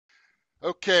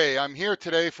Okay, I'm here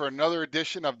today for another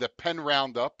edition of the Penn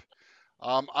Roundup.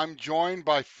 I'm joined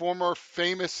by former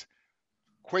famous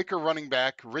Quaker running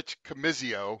back Rich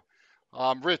Comizio.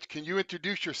 Rich, can you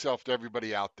introduce yourself to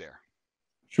everybody out there?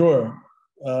 Sure.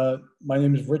 My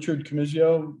name is Richard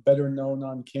Comizio, better known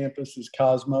on campus as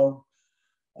Cosmo.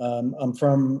 I'm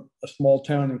from a small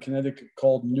town in Connecticut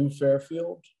called New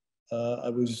Fairfield.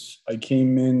 I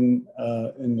came in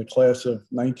the class of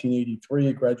 1983.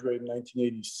 I graduated in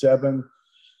 1987.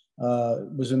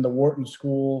 Was in the Wharton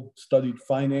School, studied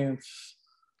finance.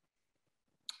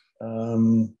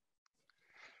 Um,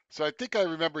 So I think I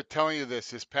remember telling you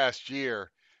this past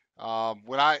year.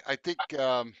 When I think,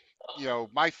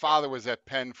 my father was at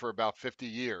Penn for about 50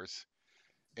 years.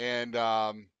 And,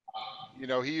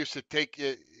 he used to take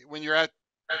it when you're at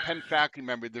Penn faculty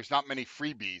member, there's not many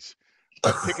freebies,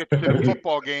 but tickets to the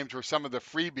football games were some of the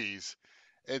freebies.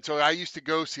 And so I used to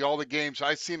go see all the games.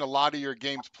 I've seen a lot of your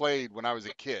games played when I was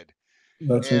a kid.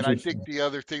 that's And I think interesting. the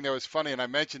other thing that was funny, and I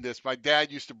mentioned this, my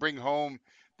dad used to bring home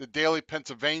the Daily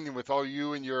Pennsylvania with all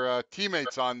you and your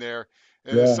teammates on there,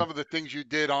 and Yeah. some of the things you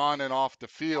did on and off the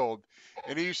field.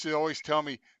 And he used to always tell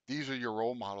me, "These are your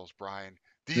role models, Brian.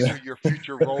 These Yeah. are your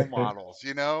future role models.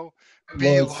 Be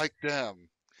Well, it's like them."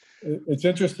 It's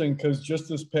interesting because just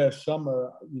this past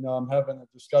summer, I'm having a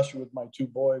discussion with my two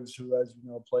boys who, as you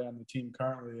know, play on the team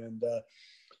currently. And,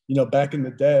 back in the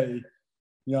day,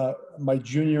 my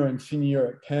junior and senior year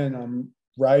at Penn, I'm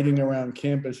riding around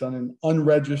campus on an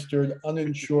unregistered,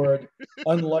 uninsured,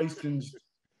 unlicensed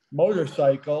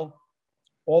motorcycle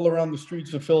all around the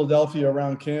streets of Philadelphia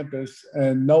around campus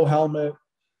and no helmet,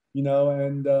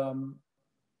 and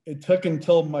it took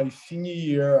until my senior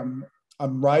year.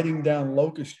 I'm riding down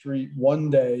Locust Street one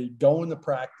day, going to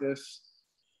practice,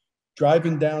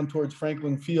 driving down towards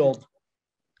Franklin Field,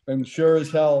 and sure as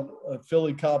hell, a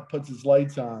Philly cop puts his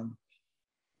lights on,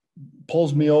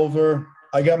 pulls me over.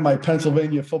 I got my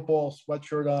Pennsylvania football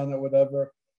sweatshirt on or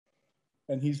whatever.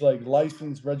 And he's like,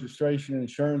 license, registration,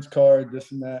 insurance card,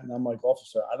 this and that. And I'm like,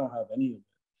 officer, I don't have any of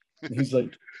it. And he's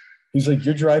like,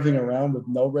 you're driving around with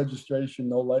no registration,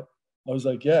 no light. I was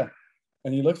like, yeah.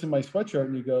 And he looks at my sweatshirt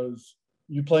and he goes,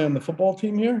 you play on the football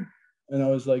team here? And I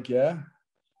was like, yeah.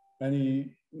 And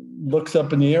he looks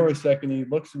up in the air a second. He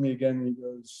looks at me again and he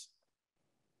goes,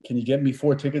 can you get me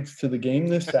 4 tickets to the game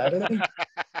this Saturday?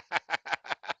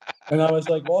 And I was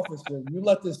like, officer, you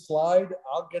let this slide,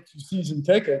 I'll get you season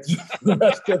tickets for the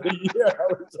rest of the year.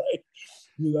 I was like,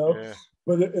 you know, Yeah.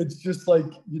 but it's just like,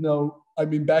 I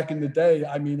mean, back in the day,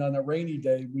 I mean, on a rainy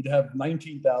day, we'd have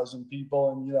 19,000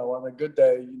 people and, on a good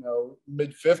day,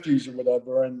 mid 50s or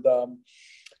whatever. And,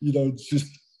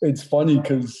 it's funny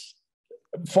because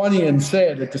funny and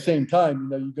sad at the same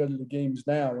time. You go to the games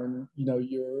now, and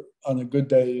you're on a good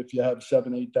day if you have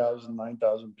 7, 8,000,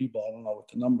 9,000 people. I don't know what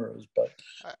the number is, but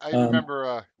I um,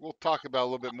 remember, we'll talk about a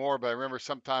little bit more, but I remember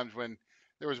sometimes when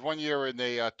there was one year when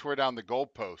they tore down the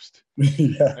goalpost.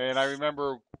 yeah, And I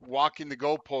remember walking the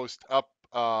goalpost up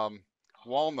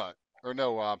Walnut, or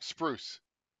no, Spruce,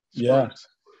 yeah, Spruce.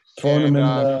 throwing them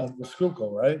And in the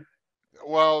Schuylkill, right?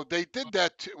 well, they did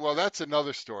that too. Well, that's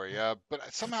another story.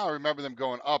 But somehow I remember them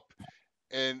going up,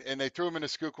 and they threw them in a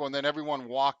Schuylkill, and then everyone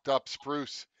walked up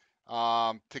Spruce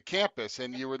to campus,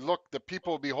 and you would look, the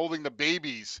people would be holding the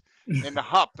babies in the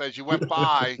hup as you went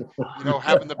by,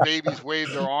 having the babies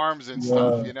wave their arms and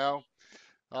stuff. Yeah,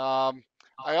 Um,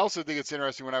 I also think it's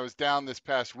interesting when I was down this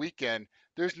past weekend,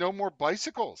 there's no more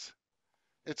bicycles.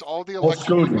 It's all the all electric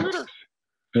students. scooters.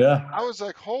 Yeah, I was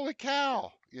like, holy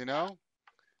cow.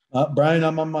 Brian,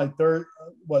 I'm on my third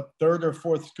or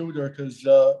fourth scooter because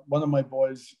one of my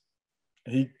boys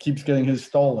he keeps getting his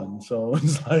stolen. So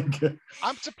it's like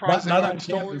I'm surprised not they not aren't on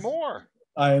stolen campus. more.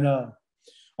 I know.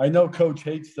 I know Coach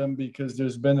hates them because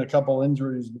there's been a couple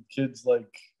injuries with kids. Like,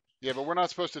 Yeah, but we're not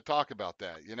supposed to talk about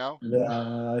that. yeah,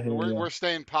 I hear We're, you. we're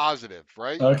staying positive,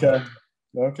 right? Okay,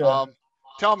 okay. Um,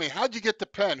 Tell me, how'd you get to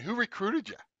Penn? Who recruited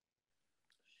you?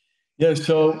 Yeah,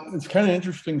 so it's kind of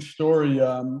interesting story.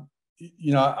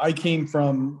 I came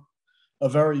from a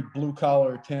very blue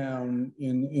collar town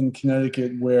in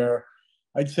Connecticut where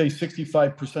I'd say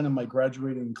 65% of my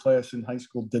graduating class in high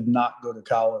school did not go to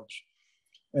college.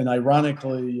 And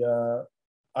ironically,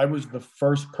 I was the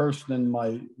first person in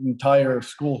my entire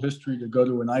school history to go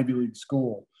to an Ivy League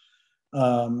school.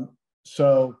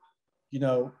 So, you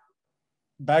know,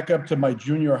 back up to my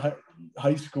junior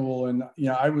high school, and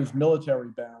I was military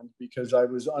bound because I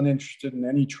was uninterested in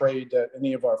any trade that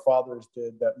any of our fathers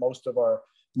did, that most of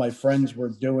my friends were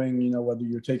doing. Whether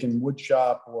you're taking wood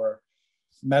shop or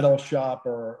metal shop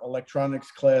or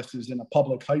electronics classes in a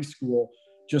public high school,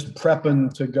 just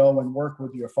prepping to go and work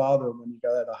with your father when you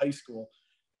got out of high school.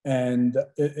 And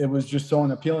it was just so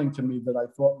unappealing to me that I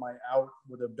thought my out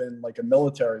would have been like a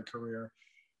military career.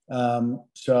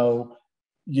 So,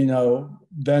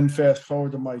 then fast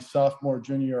forward to my sophomore,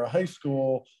 junior year of high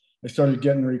school, I started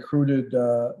getting recruited,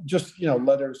 just,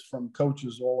 letters from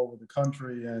coaches all over the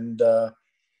country. And,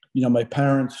 my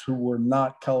parents, who were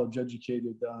not college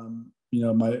educated,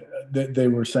 they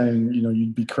were saying,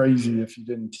 you'd be crazy if you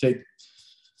didn't take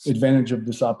advantage of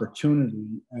this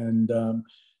opportunity. And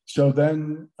so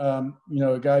then,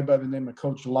 a guy by the name of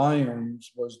Coach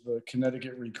Lyons was the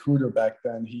Connecticut recruiter back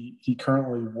then. He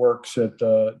currently works at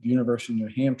the University of New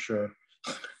Hampshire.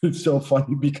 It's so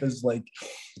funny because like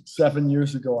 7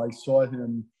 years ago, I saw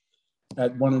him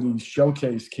at one of these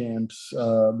showcase camps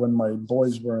when my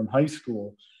boys were in high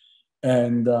school.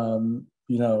 And, I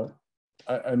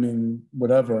mean,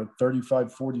 whatever,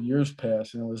 35, 40 years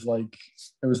passed. And it was like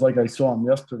I saw him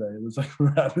yesterday. It was like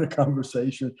we're having a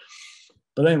conversation.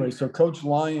 But anyway, so Coach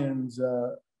Lyons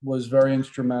was very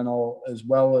instrumental, as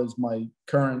well as my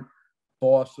current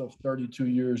boss of 32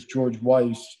 years, George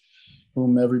Weiss,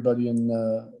 whom everybody in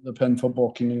the Penn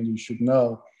football community should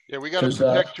know. Yeah, we got to Because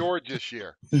protect George this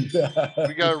year. I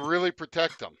We got to really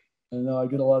protect him. know I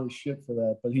get a lot of shit for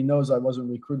that, but he knows I wasn't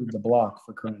recruited to block,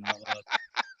 for crying out loud.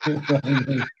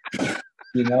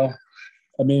 you know,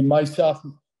 I mean, my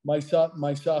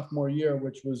sophomore year,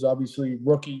 which was obviously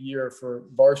rookie year for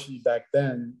varsity back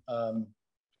then,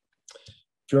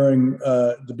 during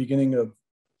the beginning of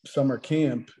summer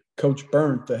camp, Coach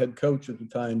Burnt, the head coach at the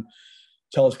time,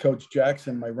 tells Coach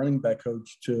Jackson, my running back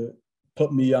coach, to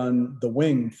put me on the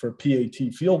wing for PAT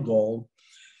field goal.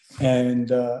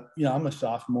 And, I'm a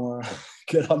sophomore,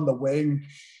 get on the wing.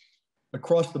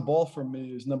 Across the ball from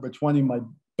me is number 20, my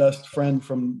best friend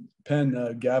from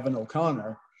Penn, Gavin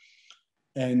O'Connor.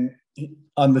 And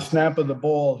on the snap of the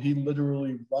ball, he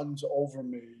literally runs over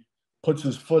me, puts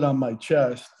his foot on my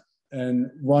chest,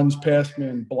 and runs past me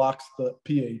and blocks the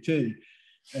PAT.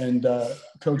 And You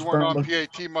weren't on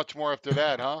PAT much more after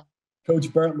that, huh?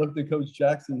 Coach Burnt looked at Coach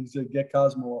Jackson. He said, "Get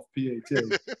Cosmo off PAT."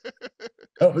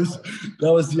 That was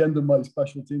the end of my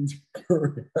special teams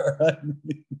career. I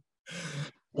mean,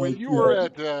 When but you were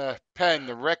at Penn,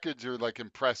 the records are like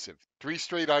impressive. Three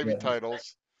straight Ivy yeah,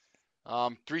 titles,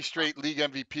 three straight league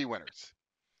MVP winners.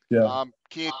 yeah.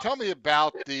 Can you tell me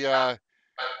about the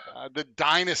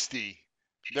dynasty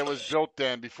that was built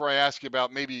then? Before I ask you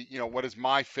about maybe what is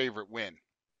my favorite win?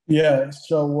 Yeah.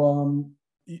 So,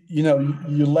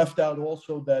 you left out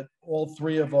also that all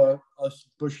three of us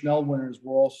Bushnell winners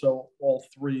were also all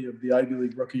three of the Ivy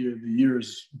League Rookie of the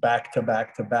Years back to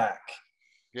back to back.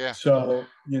 Yeah, So,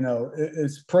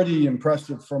 it's pretty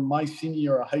impressive. From my senior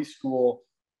year of high school,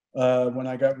 when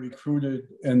I got recruited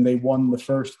and they won the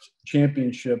first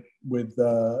championship with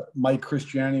Mike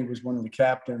Christiani was one of the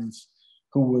captains,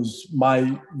 who was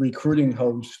my recruiting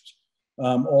host,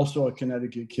 also a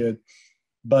Connecticut kid.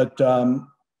 But,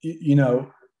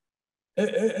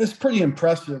 it's pretty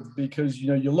impressive because,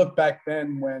 you look back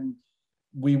then when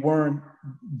we weren't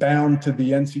bound to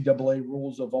the NCAA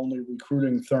rules of only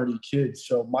recruiting 30 kids.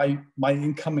 So my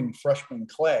incoming freshman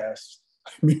class,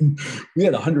 I mean, we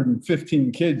had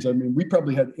 115 kids. I mean, we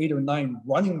probably had 8 or 9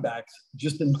 running backs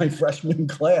just in my freshman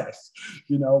class,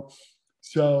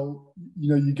 So,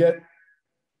 you get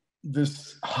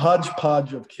this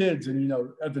hodgepodge of kids. And,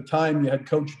 at the time you had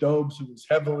Coach Dobes, who was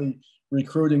heavily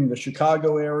recruiting the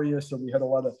Chicago area. So we had a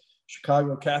lot of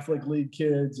Chicago Catholic League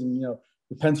kids and,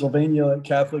 the Pennsylvania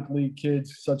Catholic League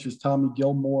kids, such as Tommy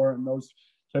Gilmore and those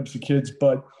types of kids.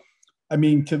 But I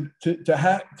mean, to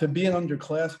be an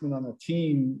underclassman on a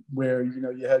team where,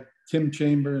 you had Tim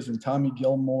Chambers and Tommy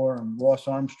Gilmore and Ross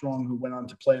Armstrong, who went on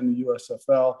to play in the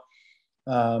USFL,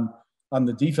 on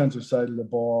the defensive side of the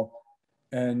ball.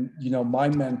 And, my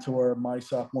mentor, my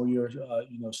sophomore year,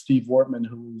 Steve Wortman,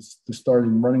 who was the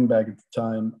starting running back at the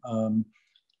time,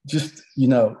 just,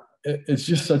 it's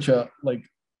just such a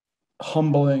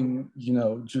humbling,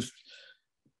 just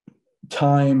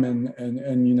time and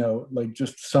like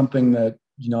just something that,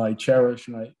 I cherish.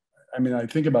 And I mean, I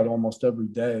think about it almost every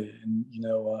day. And,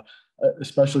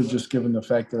 especially just given the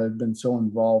fact that I've been so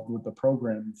involved with the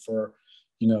program for,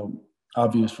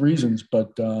 obvious reasons.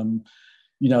 But,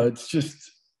 it's just,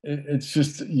 I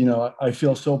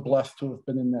feel so blessed to have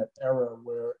been in that era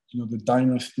where, the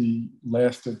dynasty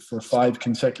lasted for 5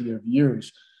 consecutive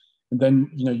years. And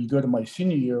then, you go to my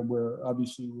senior year where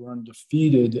obviously we were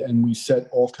undefeated and we set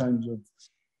all kinds of,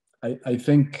 I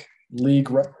think,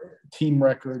 team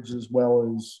records as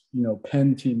well as,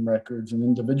 Penn team records and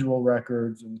individual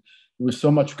records. And there was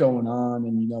so much going on.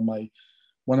 And,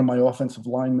 one of my offensive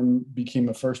linemen became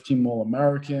a first team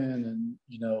All-American. And,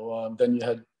 then you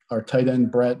had our tight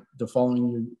end Brett the following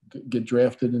year get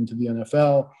drafted into the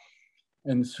NFL,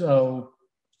 and so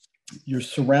you're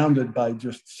surrounded by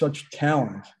just such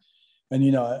talent.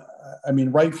 And I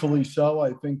mean, rightfully so.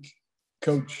 I think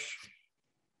Coach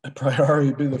Priori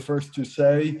would be the first to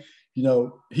say,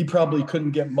 he probably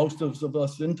couldn't get most of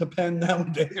us into Penn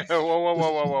nowadays. Whoa, whoa,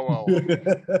 whoa, whoa, whoa, whoa.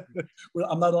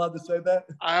 Well, I'm not allowed to say that.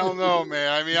 I don't know,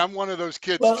 man. I mean, I'm one of those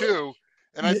kids Well, too,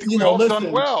 and I think we all done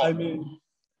listen. well.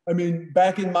 I mean,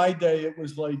 back in my day, it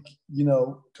was like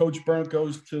Coach Burnt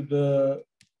goes to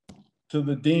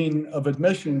the dean of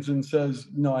admissions and says,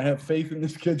 I have faith in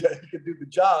this kid that he can do the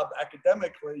job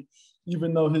academically,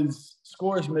 even though his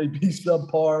scores may be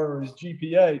subpar or his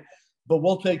GPA. But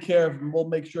we'll take care of him. We'll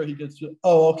make sure he gets.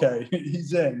 Oh, okay,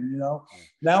 he's in.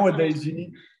 Nowadays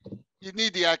You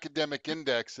need the academic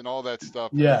index and all that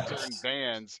stuff and certain yes,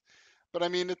 bands. But I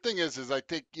mean, the thing is I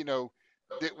think,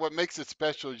 that what makes it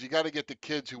special is you got to get the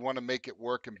kids who want to make it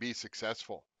work and be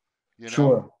successful, you know?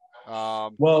 sure.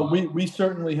 Um, Well, we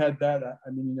certainly had that. I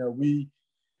mean, we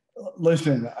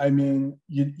listen. I mean,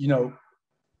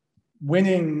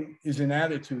 winning is an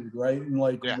attitude, right? And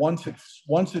like yeah, once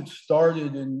it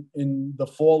started in the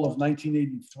fall of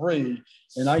 1983,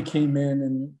 and I came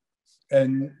in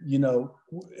and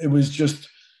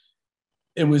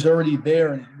it was already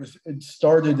there, and it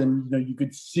started, and you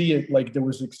could see it, like there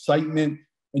was excitement,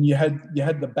 and you had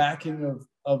the backing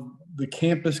of the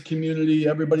campus community.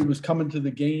 Everybody was coming to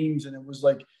the games, and it was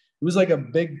like a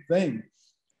big thing.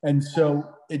 And so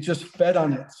it just fed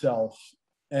on itself.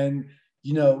 And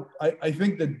I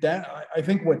think I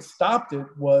think what stopped it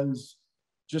was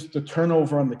just the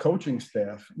turnover on the coaching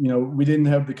staff. We didn't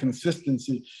have the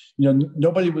consistency.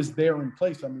 Nobody was there in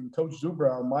place. I mean, Coach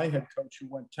Zubrow, my head coach, who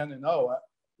went 10-0,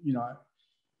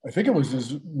 I think it was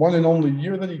his one and only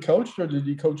year that he coached, or did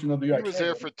he coach another year? he I was can't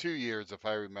there remember. for 2 years, if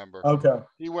I remember. Okay.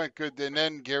 He went good, and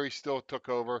then Gary Still took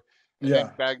over, and then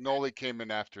Yeah. Bagnoli came in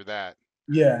after that.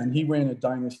 Yeah. And he ran a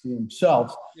dynasty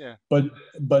himself. Yeah, But,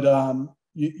 I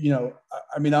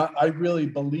mean, I really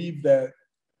believe that,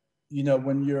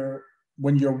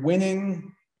 when you're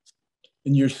winning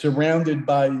and you're surrounded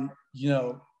by,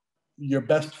 your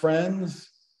best friends,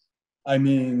 I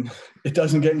mean, it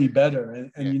doesn't get any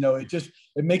better. And yeah.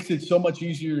 it makes it so much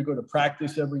easier to go to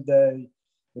practice every day.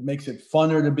 It makes it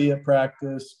funner to be at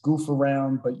practice, goof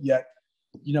around, but yet,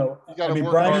 You got I to mean,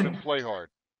 work hard and Brian, play hard.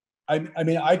 I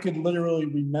mean, I could literally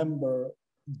remember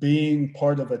being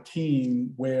part of a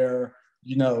team where,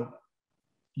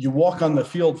 you walk on the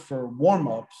field for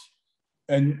warm-ups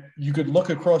and you could look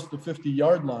across the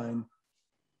 50-yard line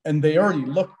and they already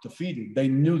looked defeated. They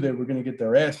knew they were going to get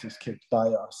their asses kicked by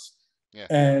us. Yeah.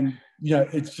 And,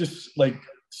 it's just like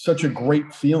such a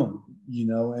great feeling,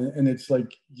 and it's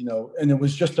like, and it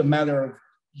was just a matter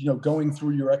of, going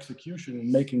through your execution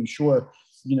and making sure,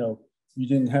 you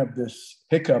didn't have this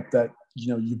hiccup that,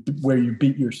 where you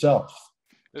beat yourself.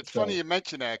 It's funny So, you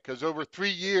mention that because over 3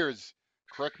 years,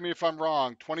 correct me if I'm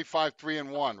wrong, 25,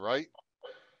 3-1, right?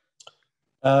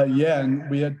 yeah, and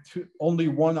we had only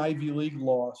one Ivy League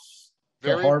loss to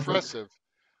Very Harvard, impressive.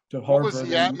 to What was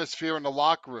Harvard, the and atmosphere in the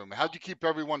locker room? How'd you keep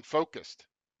everyone focused?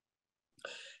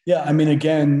 yeah, I mean,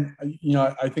 again,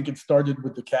 I think it started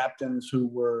with the captains who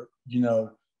were,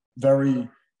 very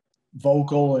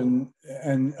vocal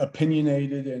and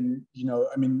opinionated, and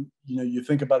I mean, you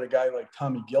think about a guy like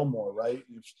Tommy Gilmore, right?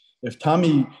 If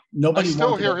Tommy, I nobody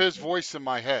still wanted hear to, his voice in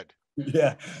my head.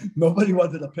 yeah, nobody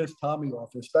wanted to piss Tommy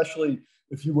off, especially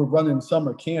if you were running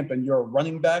summer camp and you're a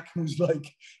running back who's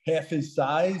like half his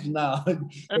size. Nah, And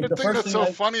like the the thing first that's thing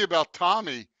so funny about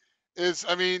Tommy is,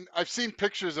 I mean, I've seen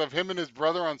pictures of him and his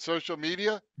brother on social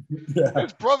media. yeah,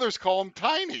 His brothers call him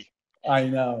Tiny. I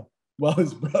know. Well,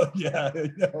 his brother, yeah,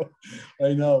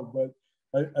 I know, but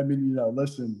I mean,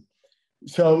 listen.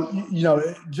 So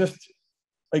just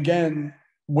again,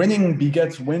 winning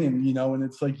begets winning, and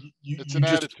it's like It's you an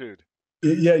just attitude.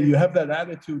 yeah, you have that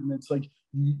attitude, and it's like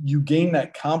you gain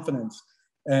that confidence,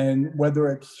 and whether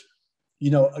it's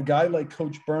a guy like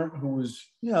Coach Burnt, who was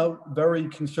very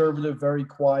conservative, very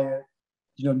quiet,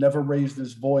 never raised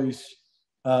his voice,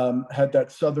 had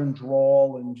that Southern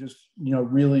drawl, and just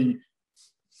really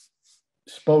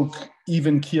spoke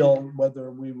even keel,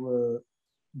 whether we were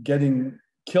getting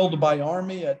killed by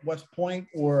Army at West Point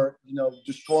or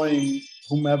destroying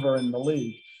whomever in the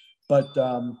league. But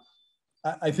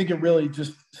I think it really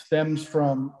just stems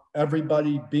from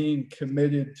everybody being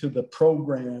committed to the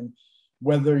program,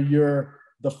 whether you're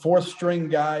the fourth string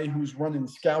guy who's running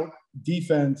scout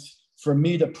defense for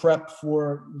me to prep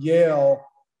for Yale,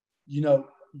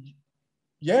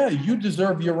 yeah, you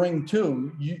deserve your ring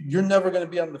too. You're never going to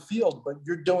be on the field, but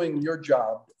you're doing your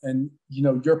job, and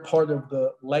you're part of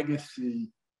the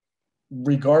legacy,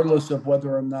 regardless of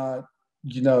whether or not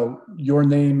your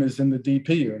name is in the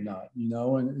DP or not.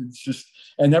 And it's just,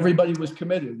 and everybody was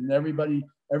committed, and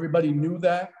everybody knew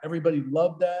that, everybody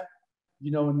loved that.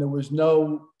 And there was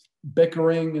no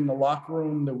bickering in the locker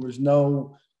room. There was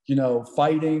no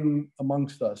fighting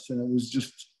amongst us, and it was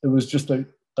just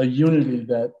a unity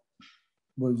that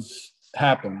was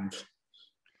happened.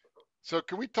 So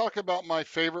can we talk about my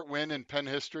favorite win in Penn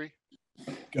history?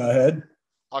 Go ahead.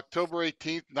 October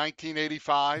 18th,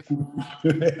 1985.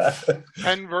 Yeah.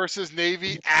 Penn versus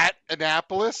Navy at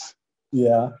Annapolis.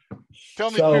 Yeah.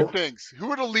 Tell me two So things.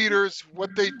 Who are the leaders,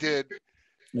 what they did,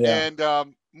 yeah.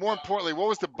 and more importantly, what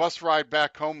was the bus ride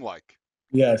back home like?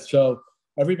 Yeah. So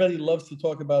everybody loves to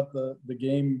talk about the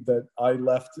game that I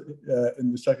left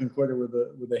in the second quarter with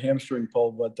a hamstring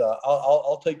pull, but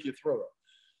I'll take you through it.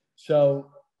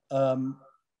 So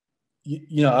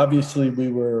obviously we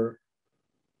were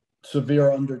severe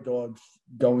underdogs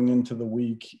going into the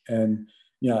week, and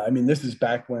I mean, this is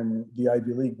back when the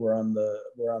Ivy League were on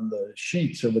the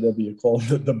sheets, or whatever you call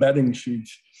it, the betting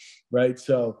sheets, right?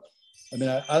 So I mean,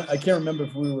 I can't remember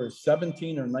if we were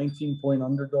 17 or 19-point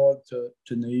underdog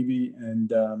to Navy,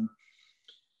 and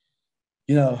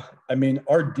I mean,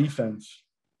 our defense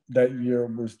that year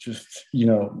was just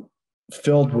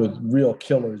filled with real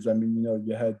killers. I mean,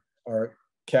 you had our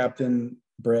captain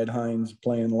Brad Hines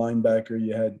playing linebacker.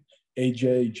 You had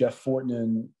AJ, Jeff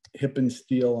Fortnan, hip and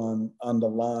steel on the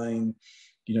line.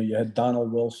 You had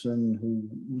Donald Wilson, who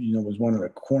was one of the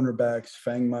cornerbacks.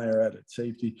 Fangmeyer at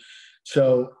safety.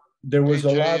 So there was a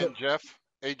AJ lot of, and Jeff,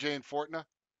 AJ and Fortna.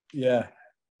 yeah.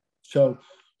 So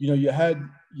you had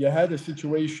a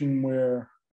situation where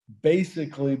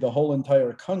basically the whole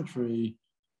entire country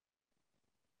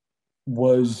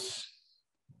was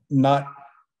not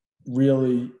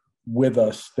really with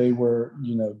us. They were,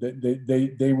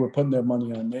 they were putting their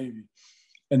money on Navy,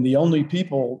 and the only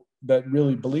people that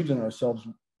really believed in ourselves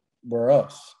were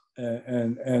us.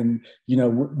 And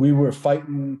we were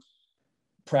fighting,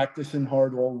 practicing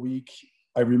hard all week.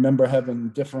 I remember having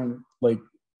different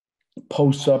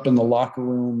posts up in the locker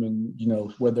room, and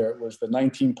whether it was the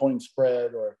 19-point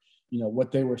spread, or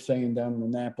what they were saying down in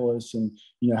Annapolis, and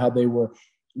how they were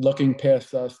looking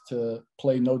past us to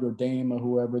play Notre Dame or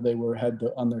whoever they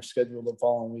on their schedule the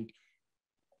following week.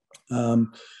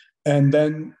 And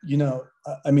then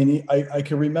I mean, I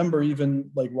can remember,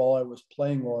 even while I was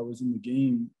in the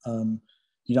game,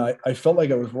 I felt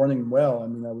like I was running well. I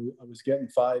mean, I was getting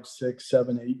 5, 6,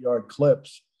 7, 8 yard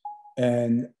clips,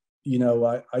 and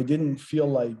I didn't feel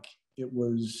like it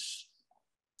was.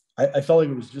 I felt like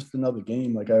it was just another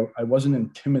game. Like I wasn't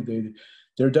intimidated.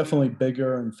 They're definitely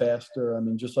bigger and faster. I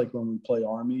mean, just like when we play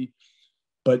Army,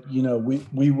 but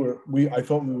I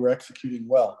thought we were executing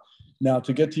well. Now,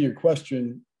 to get to your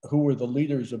question, who were the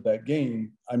leaders of that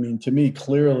game? I mean, to me,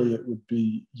 clearly it would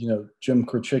be Jim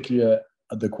Krachickia,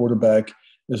 the quarterback,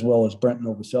 as well as Brent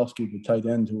Novoselsky, the tight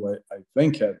end, who I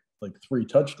think had 3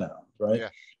 touchdowns, right? Yeah.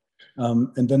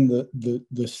 And then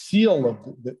the seal of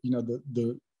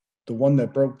the one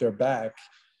that broke their back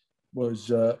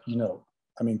was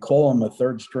I mean, call him a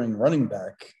third string running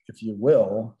back, if you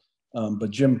will,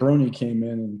 but Jim Bruni came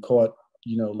in and caught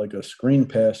a screen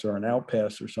pass or an out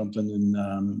pass or something,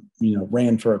 and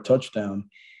ran for a touchdown,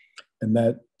 and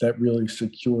that really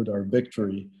secured our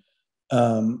victory.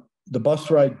 The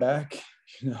bus ride back,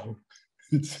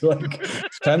 it's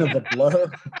kind of a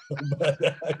blur. But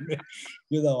I mean,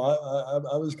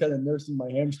 I was kind of nursing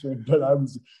my hamstring, but I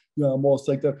was, I'm almost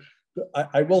like that.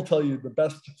 I will tell you the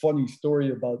best funny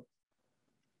story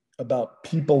about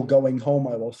people going home.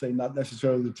 I will say, not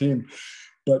necessarily the team,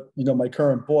 but my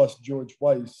current boss, George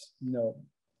Weiss.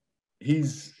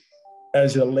 He's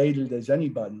as elated as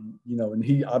anybody. And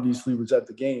he obviously was at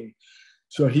the game.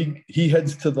 So he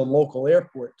heads to the local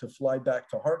airport to fly back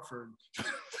to Hartford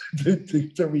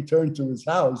to return to his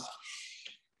house.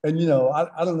 And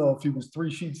I don't know if he was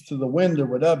 3 sheets to the wind or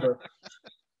whatever,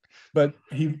 but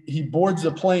he boards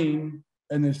a plane,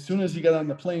 and as soon as he got on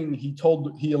the plane,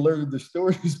 he alerted the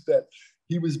stewardess that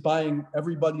he was buying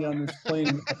everybody on this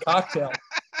plane a cocktail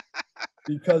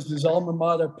because his alma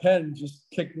mater Penn just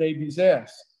kicked Navy's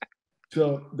ass.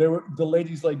 So the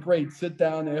ladies like, great, sit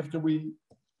down. After we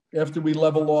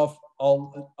level off,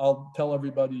 I'll tell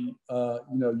everybody,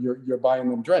 you're buying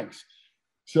them drinks.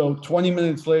 So 20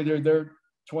 minutes later, they're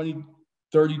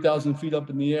 30,000 feet up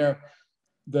in the air.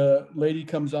 The lady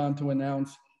comes on to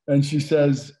announce, and she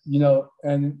says,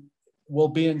 and we'll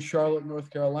be in Charlotte, North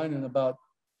Carolina in about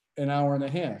an hour and a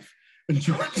half. And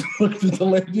George looked at the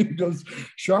lady and goes,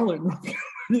 Charlotte,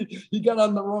 he got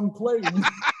on the wrong plane.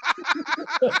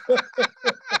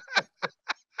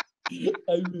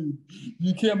 I mean,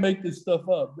 you can't make this stuff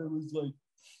up. It was like,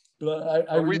 but I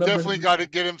Well, we remember. definitely got to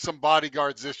get him some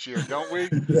bodyguards this year, don't we?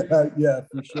 Yeah,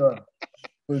 for sure.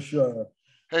 For sure.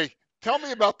 Hey, tell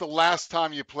me about the last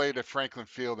time you played at Franklin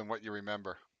Field and what you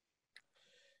remember.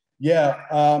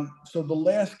 Yeah. So the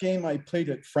last game I played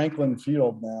at Franklin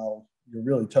Field, now you're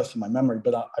really testing my memory,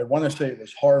 but I want to say it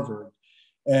was Harvard.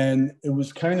 And it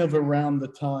was kind of around the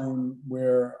time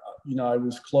where, I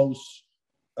was close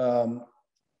um,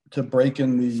 to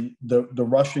breaking the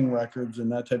rushing records and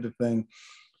that type of thing.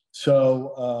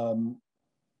 So,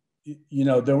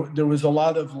 there was a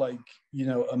lot of like,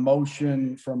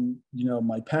 emotion from,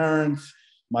 my parents,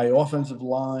 my offensive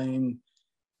line,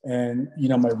 and,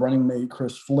 my running mate,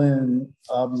 Chris Flynn,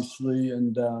 obviously.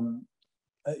 And, Who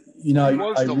I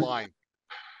was the line?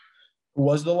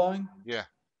 was the line. Yeah.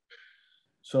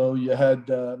 So you had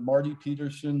Marty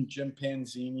Peterson, Jim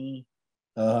Panzini.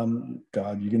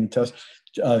 God, you can test.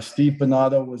 Steve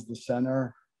Bonato was the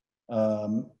center.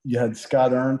 You had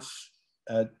Scott Ernst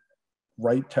at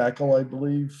right tackle, I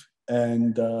believe,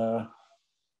 and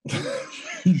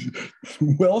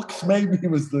Wilkes maybe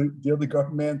was the other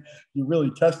guard. Man, you're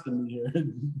really testing me here,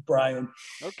 Brian.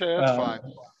 Okay, that's Um, fine.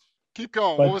 Keep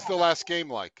going. What but was the last game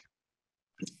like?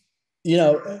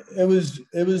 it was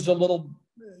a little,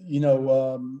 you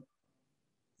know,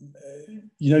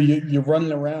 you're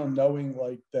running around knowing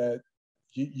like that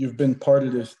you've been part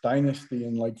of this dynasty,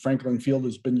 and like Franklin Field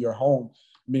has been your home.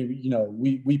 I mean,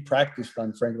 we practiced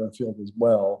on Franklin Field as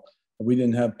well. We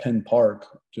didn't have Penn Park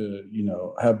to,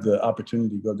 have the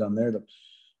opportunity to go down there.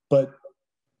 But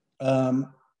to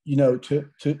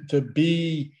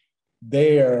be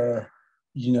there,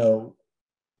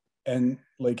 and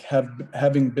like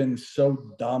having been so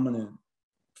dominant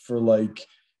for like,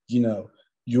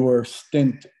 your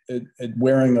stint at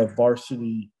wearing a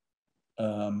varsity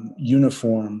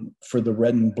uniform for the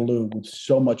red and blue with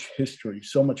so much history,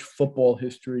 so much football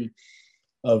history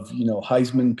of,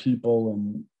 Heisman people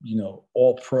and,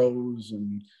 all pros,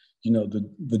 and,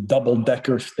 the double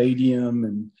decker stadium.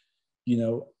 And,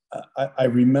 I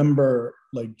remember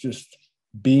like just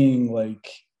being like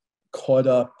caught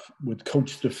up with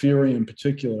Coach DeFiori in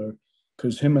particular,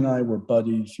 because him and I were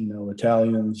buddies,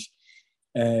 Italians.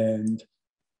 And,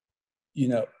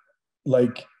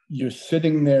 like you're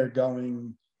sitting there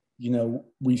going,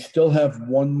 we still have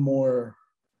one more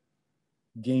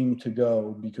game to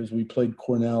go because we played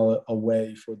Cornell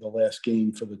away for the last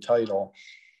game for the title.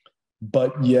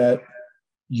 But yet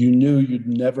you knew you'd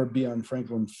never be on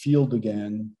Franklin Field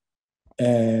again.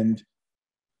 And,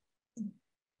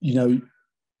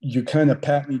 you're kind of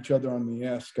patting each other on the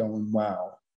ass going,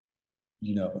 wow,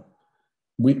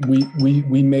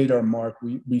 we made our mark.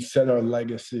 We set our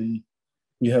legacy.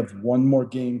 We have one more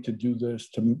game to do this,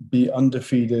 to be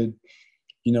undefeated,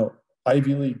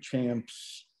 Ivy League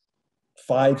champs,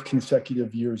 5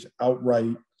 consecutive years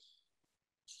outright,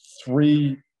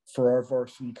 3 for our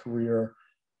varsity career,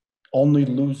 only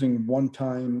losing one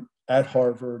time at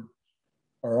Harvard.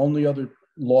 Our only other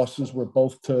losses were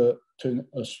both to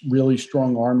a really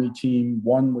strong Army team,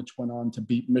 one which went on to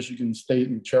beat Michigan State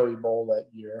in the Cherry Bowl that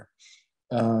year.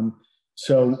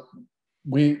 So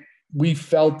we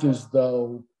felt as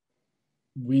though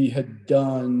we had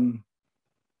done,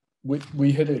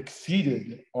 we had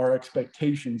exceeded our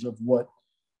expectations of what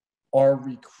our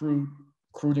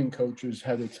recruiting coaches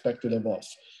had expected of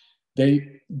us.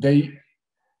 They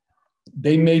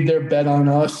made their bet on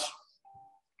us,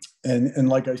 and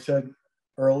like I said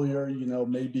earlier,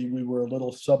 maybe we were a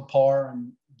little subpar,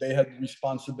 and they had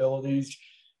responsibilities,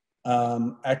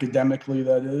 academically,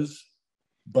 that is.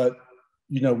 But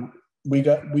we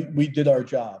did our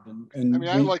job, I and mean,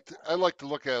 I like to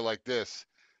look at it like this.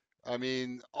 I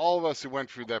mean, all of us who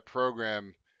went through that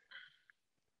program,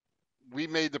 we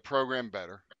made the program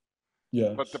better,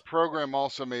 but the yes, program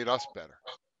also made us better.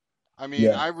 I mean,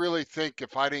 yeah, I really think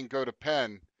if I didn't go to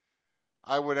Penn,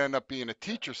 I would end up being a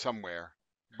teacher somewhere,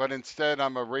 but instead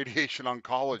I'm a radiation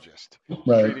oncologist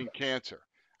right. treating cancer.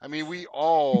 I mean, we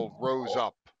all rose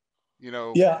up, you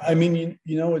know. Yeah, I mean,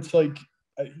 it's like,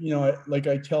 like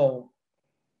I tell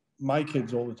my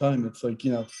kids all the time, it's like,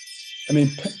 I mean,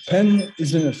 Penn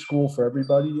isn't a school for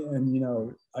everybody.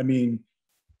 And, I mean,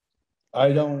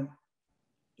 I don't,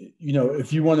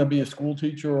 if you want to be a school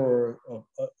teacher or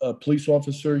a police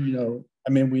officer, I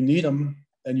mean, we need them.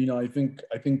 And, I think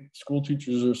school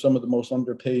teachers are some of the most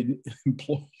underpaid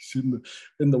employees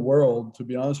in the world, to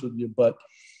be honest with you. But,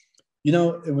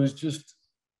 it was just,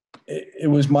 it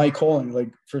was my calling.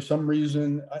 Like for some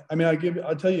reason, I mean,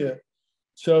 I'll tell you,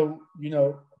 So,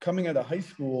 coming out of high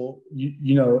school,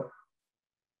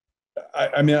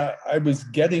 I was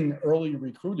getting early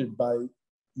recruited by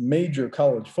major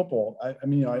college football.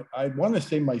 I want to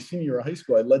say my senior year of high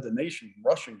school, I led the nation in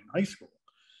rushing in high school.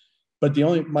 But the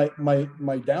only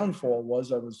my downfall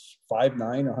was I was 5'9",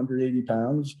 180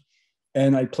 pounds,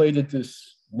 and I played at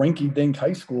this rinky-dink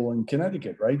high school in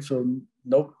Connecticut, right? So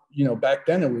no, back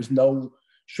then it was no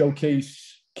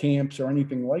showcase camps or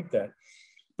anything like that.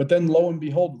 But then lo and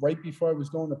behold, right before I was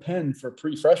going to Penn for a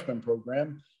pre-freshman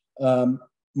program, um,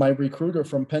 my recruiter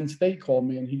from Penn State called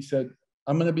me and he said,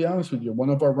 I'm going to be honest with you. One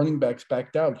of our running backs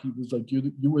backed out. He was like,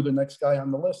 you were the next guy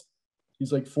on the list.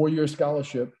 He's like, 4-year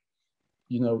scholarship,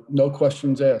 no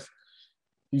questions asked.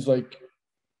 He's like,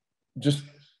 just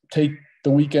take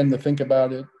the weekend to think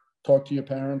about it, talk to your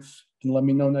parents, and let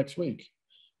me know next week.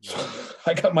 So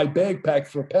I got my bag packed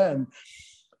for Penn.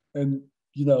 And,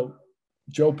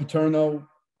 Joe Paterno,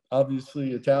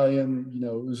 obviously Italian,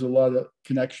 there's a lot of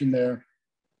connection there.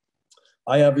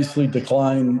 I obviously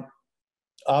declined,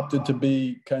 opted to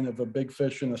be kind of a big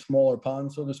fish in a smaller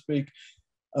pond, so to speak.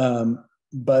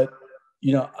 But,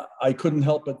 I couldn't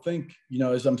help but think,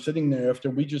 as I'm sitting there after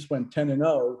we just went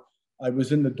 10-0, I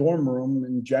was in the dorm room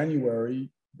in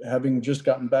January, having just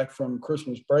gotten back from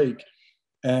Christmas break,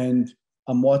 and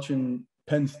I'm watching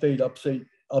Penn State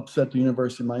upset the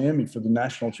University of Miami for the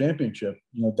national championship,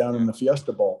 down in the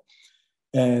Fiesta Bowl.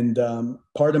 And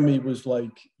part of me was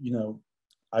like,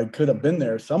 I could have been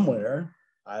there somewhere.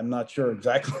 I'm not sure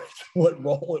exactly what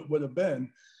role it would have been,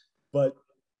 but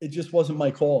it just wasn't my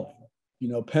calling.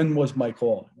 Penn was my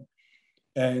calling.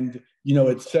 And,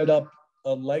 it set up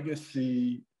a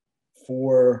legacy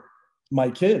for my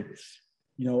kids.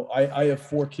 I have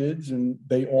 4 kids and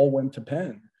they all went to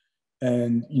Penn.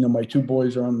 And, my 2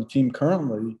 boys are on the team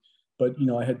currently, but,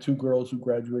 I had 2 girls who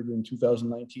graduated in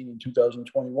 2019 and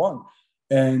 2021.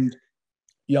 And,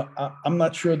 I'm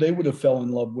not sure they would have fell in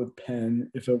love with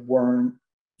Penn if it weren't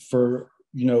for,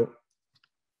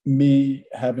 me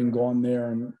having gone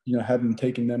there and, having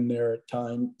taken them there at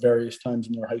various times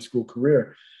in their high school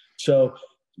career. So,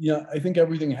 I think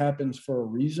everything happens for a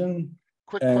reason.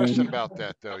 Quick question And about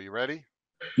that, though. You ready?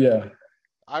 yeah,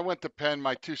 I went to Penn.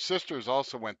 My 2 sisters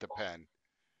also went to Penn.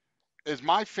 Is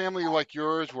my family like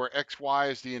yours, where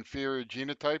XY is the inferior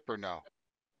genotype, or no?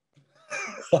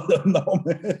 I don't know,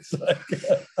 man. It's like,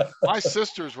 My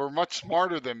sisters were much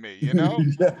smarter than me, you know?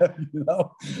 yeah,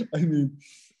 I mean,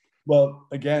 well,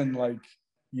 again, like,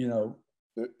 you know,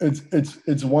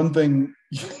 it's one thing,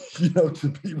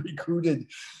 to be recruited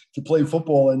to play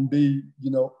football and be,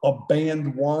 a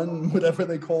band one, whatever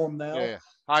they call them Yeah, now, yeah.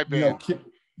 High band.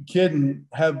 kid and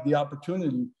have the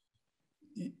opportunity.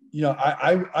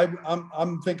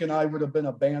 I'm thinking I would have been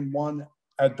a band one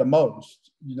at the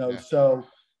most, Yeah, so,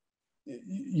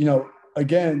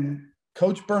 again,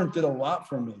 Coach Burnt did a lot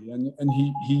for me, and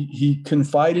he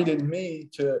confided in me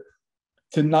to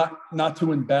not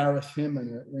to embarrass him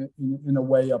in a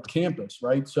way up campus,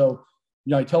 right? So,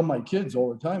 I tell my kids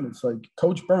all the time, it's like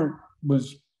Coach Burnt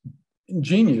was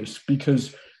ingenious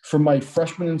because for my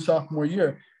freshman and sophomore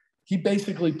year, he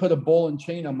basically put a ball and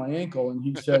chain on my ankle and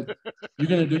he said, "You're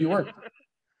going to do your work."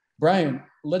 Brian,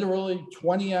 literally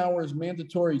 20 hours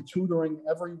mandatory tutoring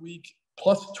every week,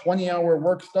 plus 20-hour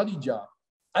work study job.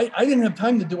 I didn't have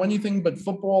time to do anything but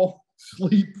football,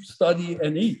 sleep, study,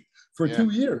 and eat for yeah. 2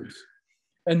 years.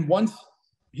 And once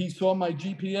he saw my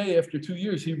GPA after 2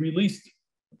 years, he released,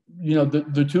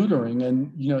 the tutoring.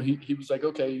 And, he was like,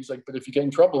 okay, he's like, but if you get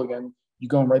in trouble again, you're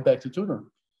going right back to tutoring.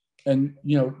 And,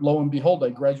 lo and behold, I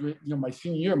graduated, my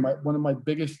senior year, one of my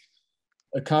biggest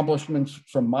accomplishments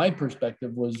from my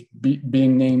perspective was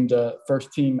being named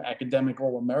first team academic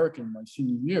All-American my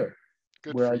senior year,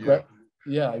 Good where for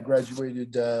you. I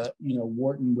graduated,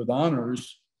 Wharton with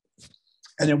honors,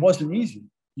 and it wasn't easy.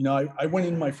 I went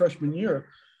in my freshman year.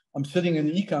 I'm sitting in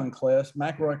the econ class,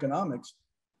 macroeconomics.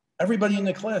 Everybody in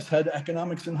the class had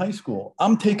economics in high school.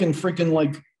 I'm taking freaking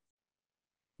like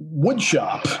wood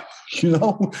shop, you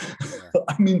know. Yeah.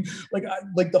 I mean,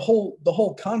 like the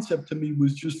whole concept to me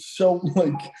was just so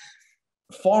like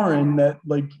foreign that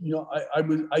like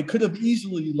I could have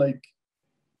easily like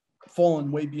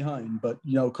fallen way behind, but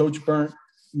Coach Burnt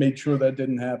made sure that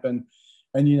didn't happen.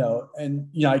 And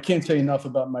I can't say enough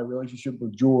about my relationship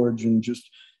with George and just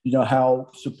how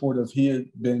supportive he had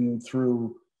been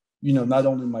through not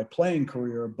only my playing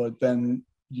career, but then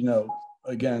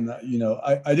again,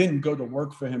 I didn't go to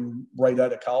work for him right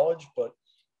out of college, but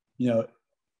it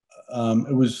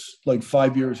was like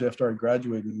 5 years after I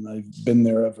graduated, and I've been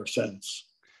there ever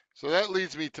since. So that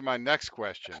leads me to my next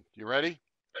question. You ready?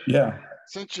 Yeah.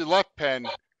 Since you left Penn,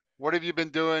 What have you been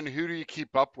doing? Who do you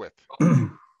keep up with?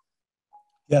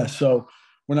 Yeah. So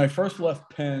when I first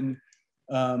left Penn,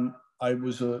 I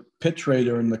was a pit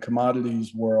trader in the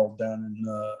commodities world down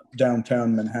in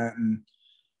downtown Manhattan.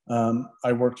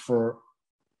 I worked for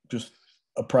just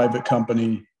a private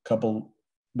company, a couple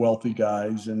wealthy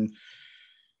guys, and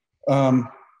um,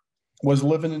 was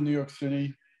living in New York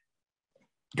City.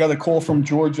 Got a call from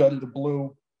George out of the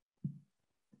blue,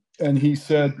 and he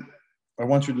said, "I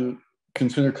want you to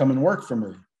consider coming work for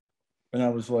me." And I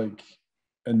was like,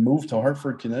 "And move to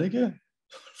Hartford, Connecticut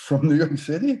from New York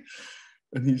City?"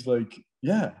 And he's like,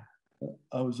 "Yeah."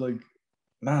 I was like,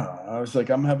 "Nah." I was like,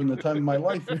 "I'm having the time of my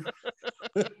life."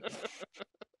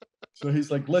 So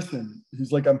he's like, "Listen,"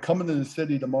 he's like, "I'm coming to the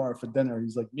city tomorrow for dinner."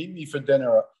 He's like, "Meet me for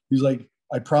dinner." He's like,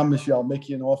 "I promise you, I'll make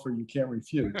you an offer you can't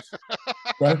refuse."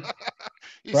 Right?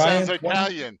 He sounds Brian, 20,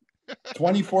 Italian.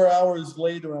 24 hours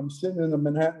later, I'm sitting in a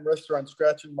Manhattan restaurant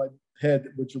scratching my head,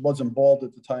 which wasn't bald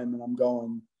at the time, and I'm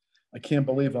going, "I can't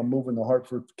believe I'm moving to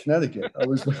Hartford, Connecticut." I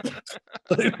was like,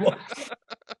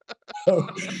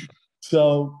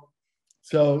 so,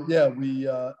 so yeah, we,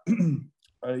 and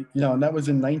that was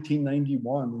in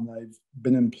 1991, and I've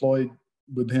been employed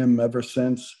with him ever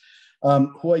since.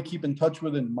 Who I keep in touch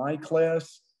with in my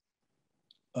class,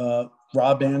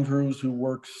 Rob Andrews, who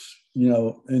works,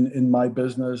 in my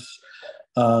business.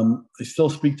 I still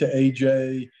speak to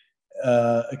AJ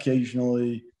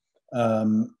occasionally.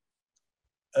 Um,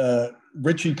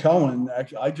 Richie Cohen,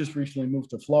 actually, I just recently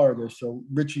moved to Florida, so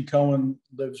Richie Cohen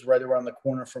lives right around the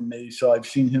corner from me. So I've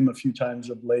seen him a few times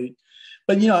of late.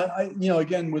 But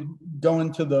again, with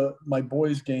going to my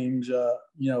boys' games,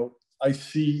 I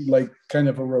see like kind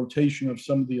of a rotation of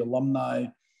some of the alumni,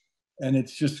 and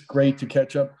it's just great to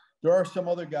catch up. There are some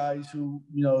other guys who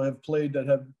have played that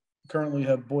have currently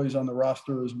have boys on the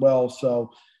roster as well.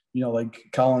 So like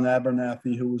Colin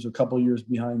Abernathy, who was a couple years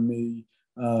behind me.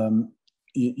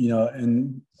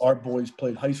 And our boys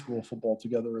played high school football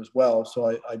together as well.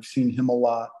 So I've seen him a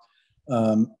lot.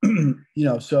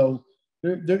 So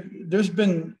there's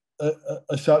been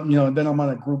and then I'm on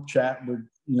a group chat with,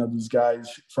 these guys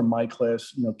from my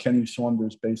class. Kenny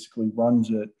Saunders basically runs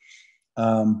it.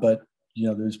 But,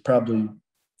 there's probably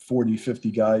 40,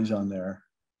 50 guys on there.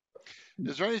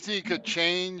 Is there anything you could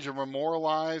change or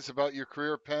memorialize about your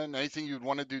career at Penn? Anything you'd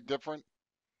want to do different?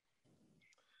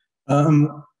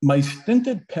 My stint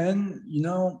at Penn,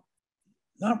 not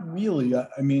really.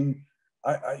 I mean,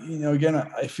 again,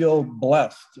 I feel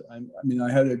blessed. I mean,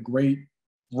 I had a great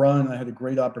run. I had a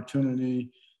great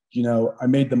opportunity. I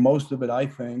made the most of it, I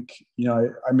think.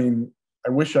 I mean, I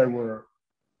wish I were,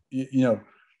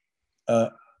 uh,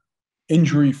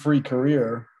 injury-free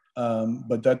career,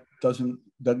 but that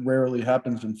rarely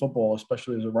happens in football,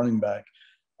 especially as a running back.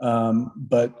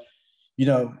 But, you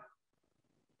know,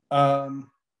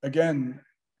 again,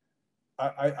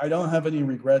 I don't have any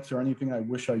regrets or anything I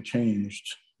wish I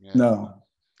changed. Yeah. No,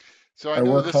 So I I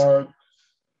know worked this, hard.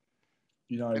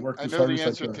 I and worked I as know hard the as I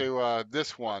answer could. to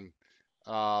this one,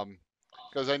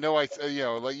 because I know like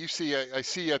you see, I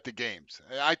see you at the games.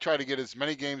 I try to get as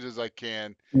many games as I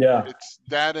can. Yeah, It's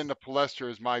that and the Palestra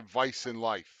is my vice in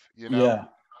life. yeah,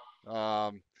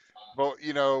 Um, but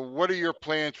what are your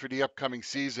plans for the upcoming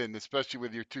season, especially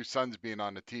with your two sons being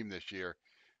on the team this year?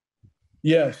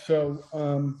 yeah. So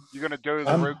You gonna go to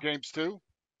the I'm road games too?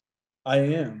 I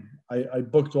am. I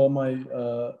booked all my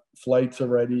flights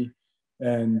already,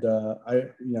 and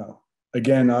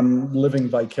again, I'm living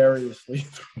vicariously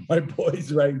through my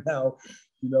boys right now.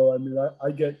 I mean,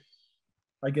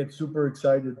 I get super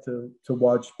excited to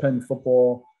watch Penn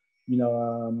football.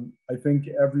 I think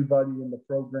everybody in the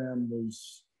program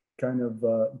was kind of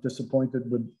disappointed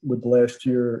with last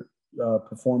year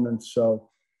performance. So,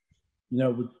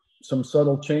 with some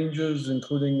subtle changes,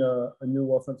 including a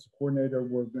new offensive coordinator,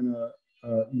 we're gonna,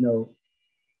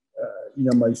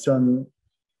 my son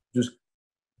just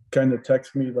kind of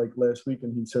texted me like last week,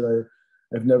 and he said,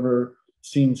 I've never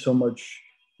seen so much,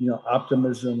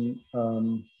 optimism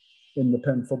in the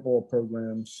Penn football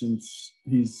program since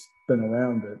he's been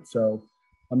around it. So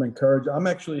I'm encouraged. I'm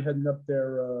actually heading up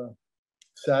there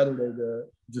Saturday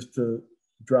to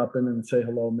drop in and say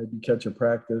hello, maybe catch a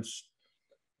practice,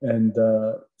 and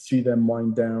see them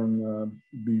wind down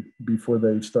before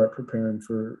they start preparing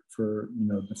for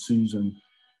the season.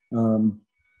 Um,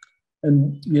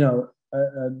 and the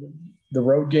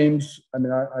road games. I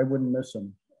mean, I wouldn't miss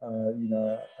them.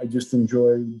 I just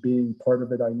enjoy being part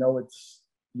of it. I know it's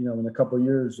in a couple of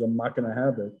years I'm not going to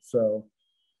have it, so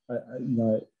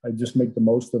I just make the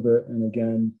most of it. And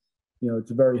again,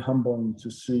 it's very humbling to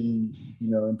see,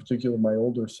 in particular my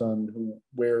older son who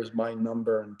wears my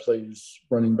number and plays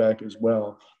running back as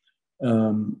well.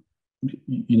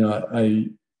 you know,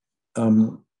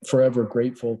 I'm forever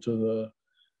grateful to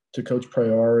Coach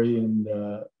Priori and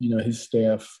his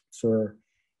staff for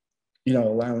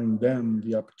allowing them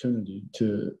the opportunity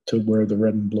to wear the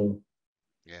red and blue.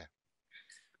 Yeah.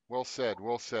 Well said.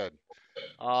 Well said.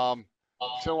 Um,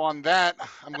 so on that,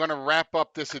 I'm going to wrap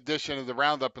up this edition of the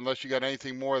Roundup unless you got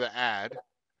anything more to add.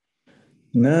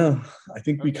 No, I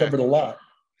think we Okay. covered a lot.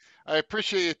 I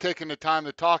appreciate you taking the time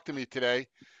to talk to me today.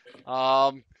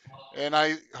 Um, and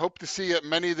I hope to see you at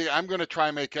many of the. I'm going to try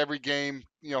and make every game,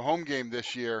 home game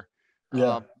this year.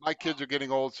 Yeah, My kids are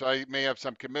getting old, so I may have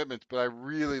some commitments, but I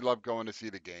really love going to see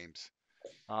the games.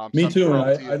 So me I'm too. sure And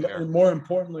I'll see you there. and more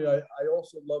importantly, I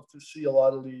also love to see a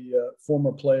lot of the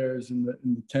former players in the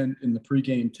tent in the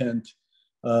pregame tent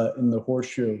in the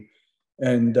horseshoe,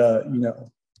 and I've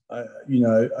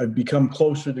become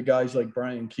closer to guys like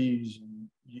Brian Keys, and,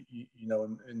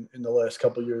 in the last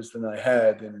couple of years than I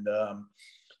had, and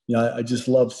I just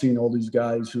love seeing all these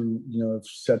guys who have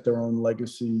set their own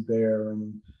legacy there,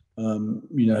 and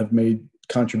have made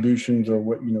contributions, or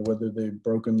whether they've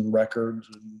broken records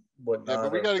and Yeah, but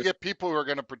whatnot. we Or got to get people who are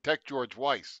going to protect George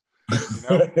Weiss. You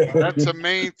know, that's the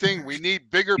main thing. We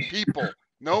need bigger people.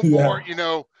 No yeah, more,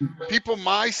 people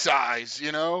my size,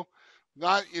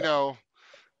 not,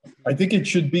 I think it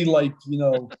should be like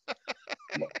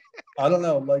I don't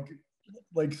know,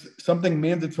 like something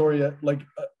mandatory, like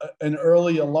an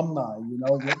early alumni.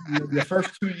 Your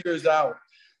first 2 years out,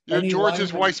 you're any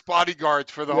George's lineman. Weiss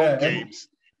bodyguards for the home Yeah, games.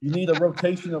 you need a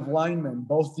rotation of linemen,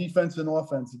 both defense and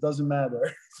offense. It doesn't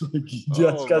matter. It's like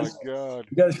Oh my God.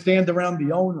 you got to stand around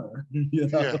the owner.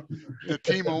 Yeah, the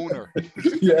team owner.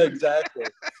 Yeah, exactly, I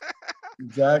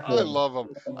exactly. love them.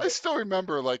 I still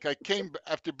remember, like,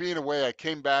 after being away, I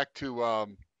came back to a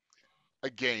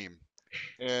game,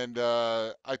 and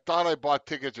I thought I bought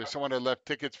tickets or someone had left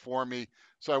tickets for me.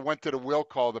 So I went to the will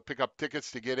call to pick up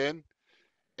tickets to get in,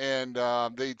 and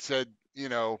they'd said,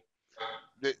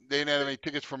 they didn't have any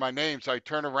tickets for my name. So I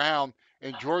turn around,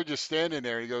 and George is standing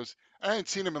there. He goes, I hadn't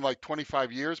seen him in like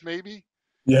 25 years, maybe.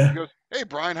 He Yeah. goes, "Hey,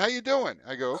 Brian, how you doing?"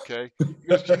 I go, "Okay." He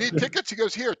goes, "Do you need tickets?" He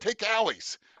goes, "Here, take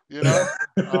Allie's." You know,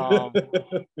 um,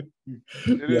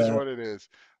 it is Yeah, what it is.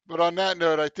 But on that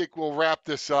note, I think we'll wrap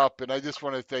this up. And I just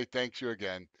want to say thanks you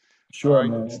again. All sure, right,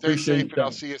 man. I stay appreciate safe, your and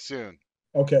I'll time. see you soon.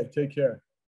 Okay, take care.